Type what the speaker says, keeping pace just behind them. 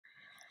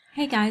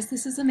Hey guys,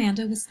 this is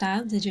Amanda with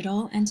Style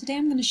Digital, and today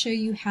I'm going to show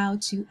you how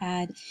to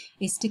add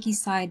a sticky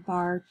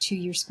sidebar to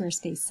your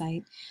Squarespace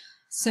site.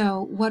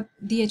 So what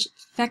the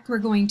effect we're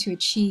going to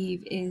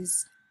achieve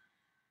is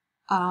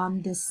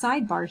this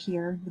sidebar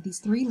here with these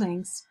three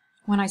links.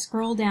 When I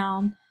scroll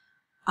down,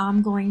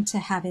 I'm going to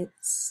have it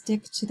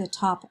stick to the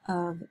top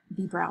of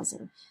the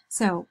browser.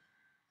 So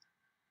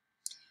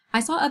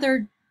I saw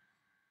other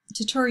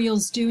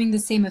tutorials doing the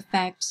same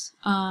effect.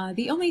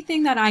 The only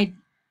thing that I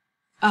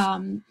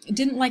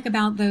didn't like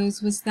about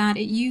those was that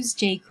it used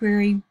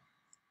Jquery,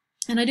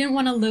 and I didn't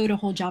want to load a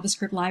whole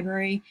JavaScript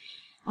library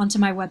onto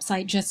my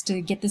website just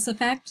to get this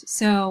effect.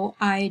 So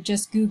I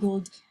just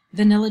Googled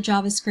vanilla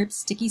JavaScript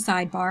sticky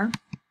sidebar,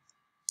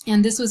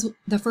 and this was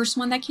the first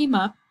one that came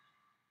up.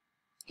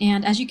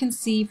 And as you can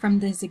see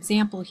from this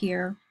example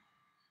here,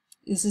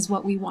 this is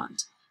what we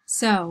want.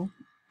 So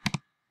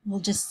we'll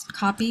just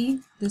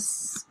copy this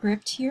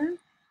script here,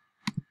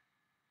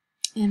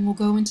 and we'll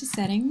go into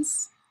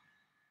settings,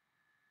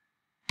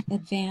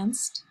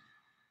 advanced,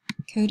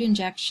 code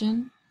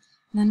injection,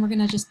 and then we're going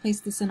to just place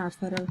this in our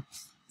footer.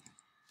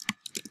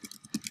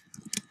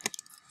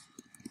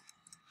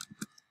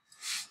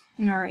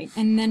 Alright,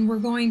 and then we're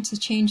going to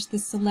change the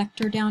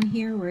selector down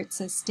here where it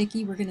says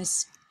sticky. We're going to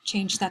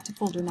change that to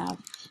folder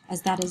nav,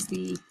 as that is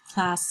the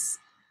class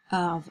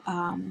of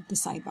the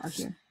sidebar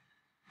here.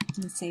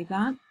 And save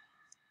that.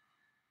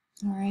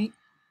 Alright.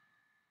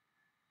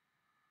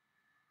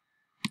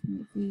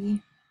 If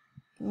we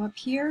go up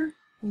here,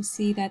 we'll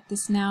see that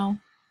this now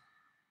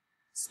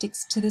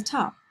sticks to the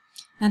top.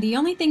 Now the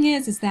only thing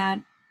is that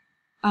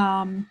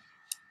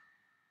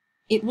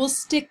it will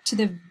stick to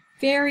the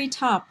very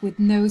top with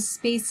no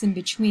space in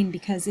between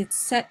because it's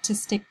set to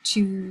stick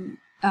to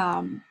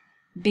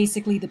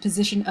basically the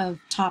position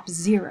of top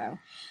 0.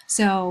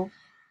 So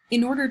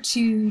in order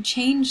to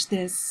change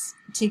this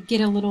to get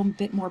a little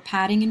bit more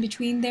padding in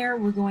between there,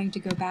 we're going to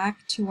go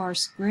back to our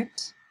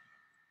script.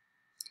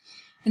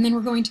 And then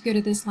we're going to go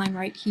to this line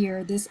right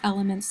here, this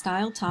element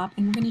style top,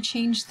 and we're going to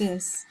change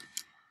this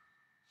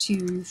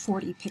to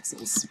 40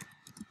 pixels.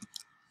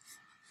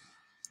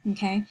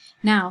 Okay,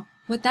 now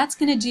what that's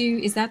going to do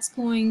is that's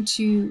going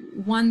to,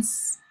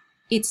 once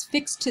it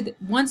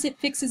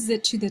fixes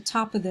it to the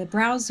top of the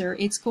browser,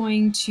 it's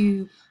going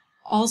to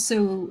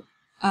also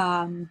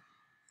going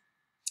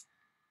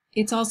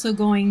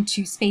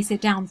to space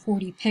it down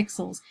 40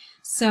 pixels.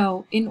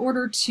 So in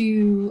order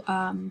to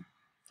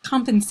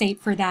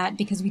compensate for that,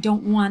 because we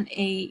don't want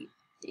it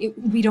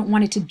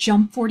to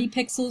jump 40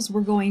 pixels,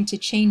 we're going to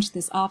change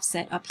this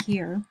offset up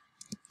here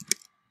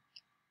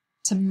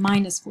to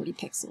minus 40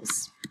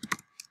 pixels,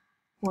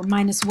 or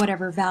minus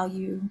whatever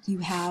value you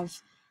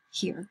have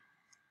here.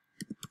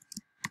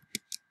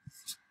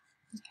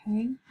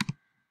 Okay.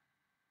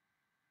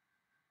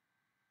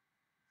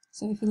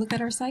 So if we look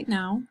at our site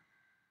now,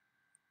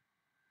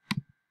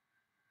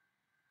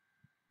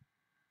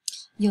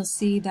 you'll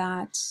see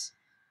that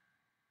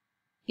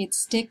it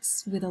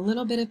sticks with a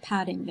little bit of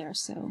padding there,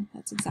 so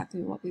that's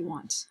exactly what we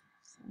want.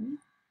 So,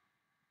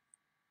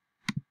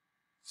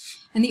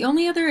 and the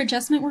only other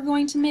adjustment we're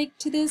going to make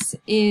to this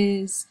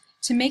is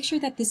to make sure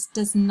that this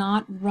does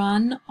not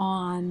run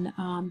on,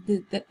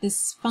 that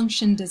this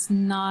function does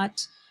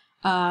not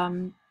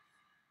happen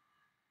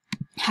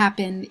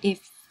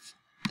if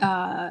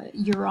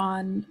you're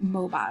on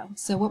mobile.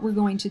 So what we're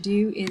going to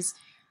do is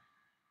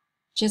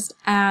just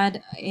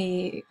add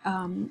a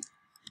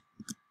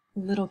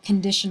little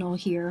conditional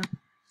here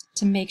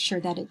to make sure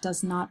that it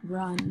does not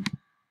run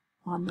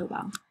on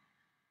mobile.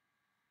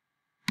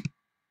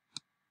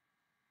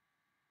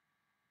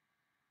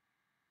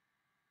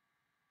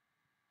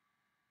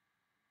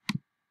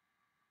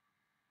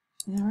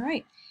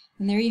 Alright,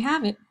 and there you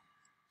have it.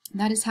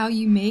 That is how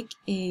you make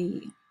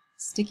a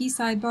sticky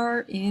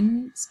sidebar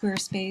in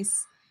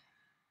Squarespace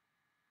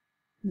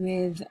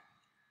with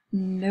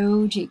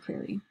no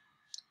jQuery.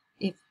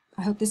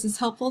 I hope this is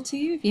helpful to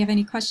you. If you have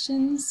any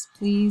questions,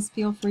 please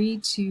feel free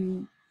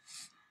to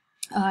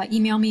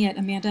email me at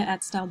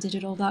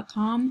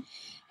amanda@styledigital.com.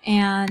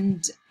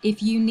 And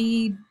if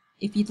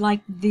you'd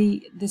like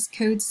this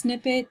code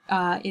snippet,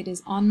 it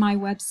is on my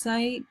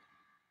website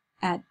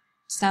at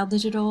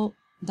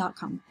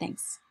styledigital.com.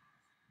 Thanks.